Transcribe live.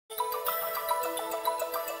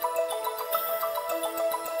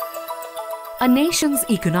A nation's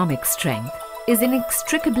economic strength is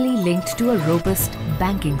inextricably linked to a robust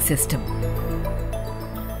banking system.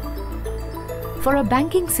 For a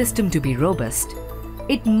banking system to be robust,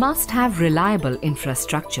 it must have reliable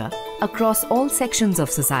infrastructure across all sections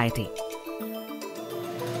of society.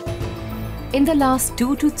 In the last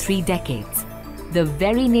 2 to 3 decades, the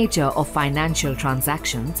very nature of financial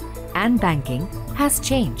transactions and banking has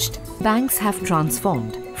changed. Banks have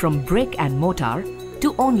transformed from brick and mortar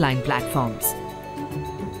to online platforms,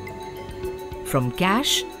 from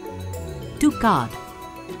cash to card,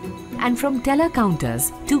 and from teller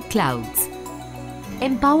counters to clouds,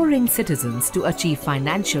 empowering citizens to achieve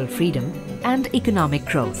financial freedom and economic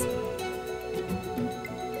growth.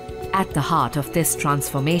 At the heart of this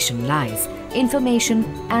transformation lies Information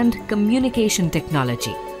and Communication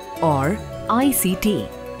Technology, or ICT.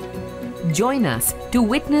 Join us to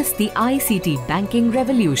witness the ICT banking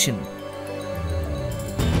revolution.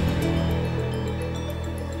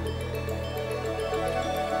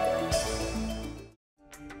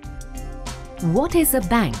 What is a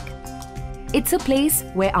bank? It's a place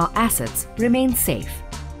where our assets remain safe.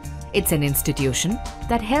 It's an institution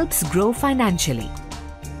that helps grow financially.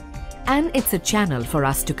 And it's a channel for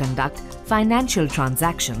us to conduct financial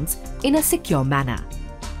transactions in a secure manner.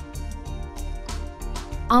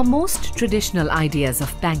 Our most traditional ideas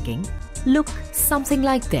of banking look something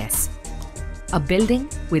like this: a building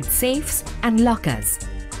with safes and lockers,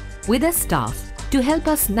 with a staff to help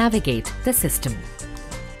us navigate the system.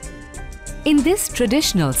 In this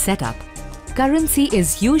traditional setup, currency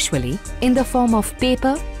is usually in the form of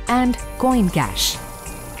paper and coin cash.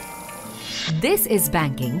 This is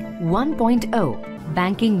Banking 1.0.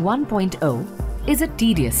 Banking 1.0 is a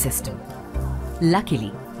tedious system.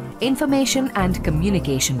 Luckily, Information and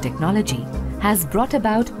Communication Technology has brought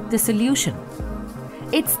about the solution.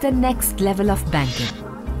 It's the next level of banking,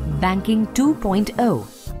 Banking 2.0.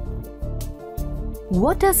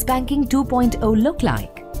 What does Banking 2.0 look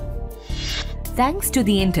like? Thanks to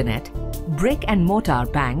the internet, brick and mortar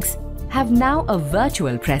banks have now a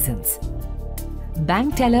virtual presence.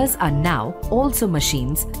 Bank tellers are now also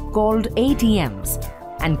machines called ATMs,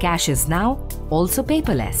 and cash is now also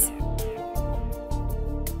paperless.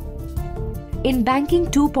 In Banking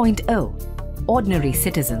 2.0, ordinary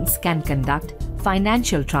citizens can conduct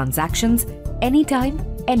financial transactions anytime,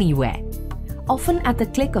 anywhere, often at the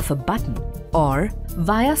click of a button or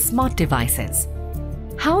via smart devices.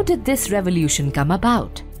 How did this revolution come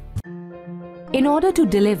about? In order to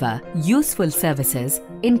deliver useful services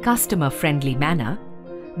in customer-friendly manner,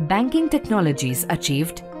 banking technologies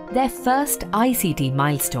achieved their first ICT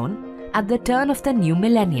milestone at the turn of the new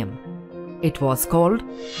millennium. It was called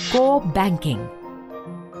core banking.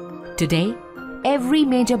 Today, every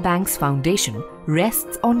major bank's foundation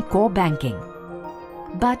rests on core banking.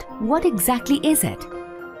 But what exactly is it?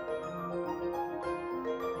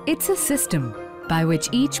 It's a system by which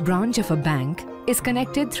each branch of a bank is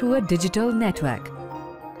connected through a digital network.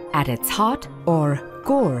 At its heart, or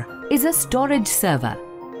core, is a storage server.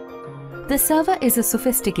 The server is a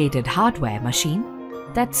sophisticated hardware machine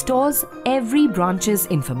that stores every branch's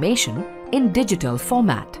information in digital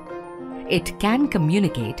format. It can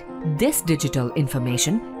communicate this digital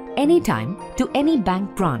information anytime to any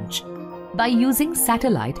bank branch by using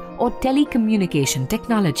satellite or telecommunication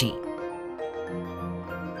technology.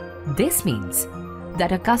 This means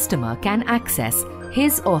that a customer can access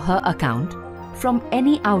his or her account from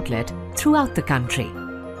any outlet throughout the country.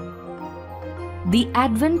 The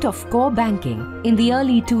advent of core banking in the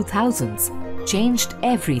early 2000s changed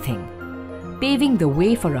everything, paving the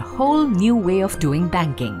way for a whole new way of doing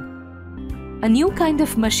banking. A new kind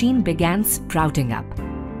of machine began sprouting up.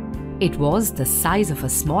 It was the size of a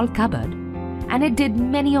small cupboard, and it did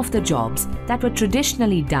many of the jobs that were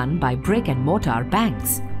traditionally done by brick and mortar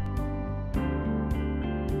banks.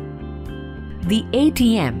 The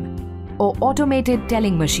ATM, or automated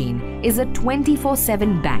telling machine, is a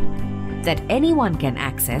 24/7 bank that anyone can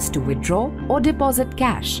access to withdraw or deposit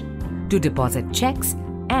cash, to deposit checks,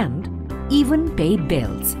 and even pay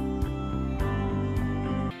bills.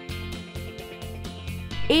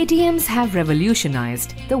 ATMs have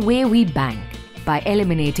revolutionized the way we bank by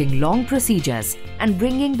eliminating long procedures and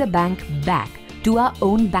bringing the bank back to our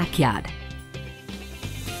own backyard.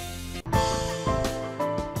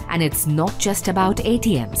 And it's not just about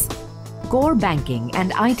ATMs. Core banking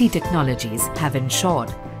and IT technologies have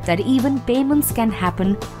ensured that even payments can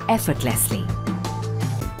happen effortlessly.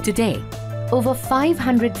 Today, over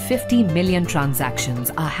 550 million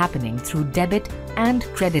transactions are happening through debit and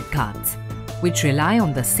credit cards, which rely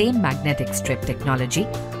on the same magnetic strip technology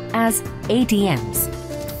as ATMs.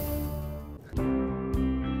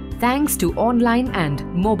 Thanks to online and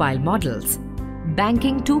mobile models,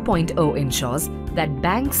 Banking 2.0 ensures that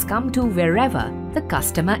banks come to wherever the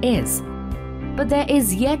customer is. But there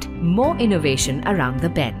is yet more innovation around the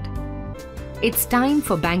bend. It's time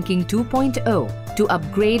for Banking 2.0 to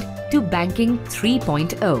upgrade to Banking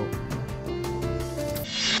 3.0.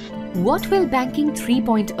 What will Banking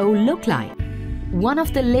 3.0 look like? One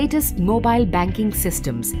of the latest mobile banking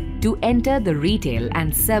systems to enter the retail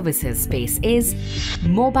and services space is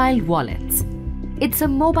mobile wallets. It's a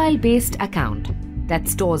mobile-based account that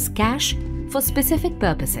stores cash for specific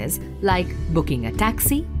purposes like booking a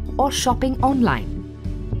taxi or shopping online.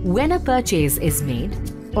 When a purchase is made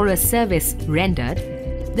or a service rendered,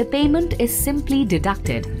 the payment is simply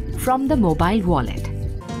deducted from the mobile wallet.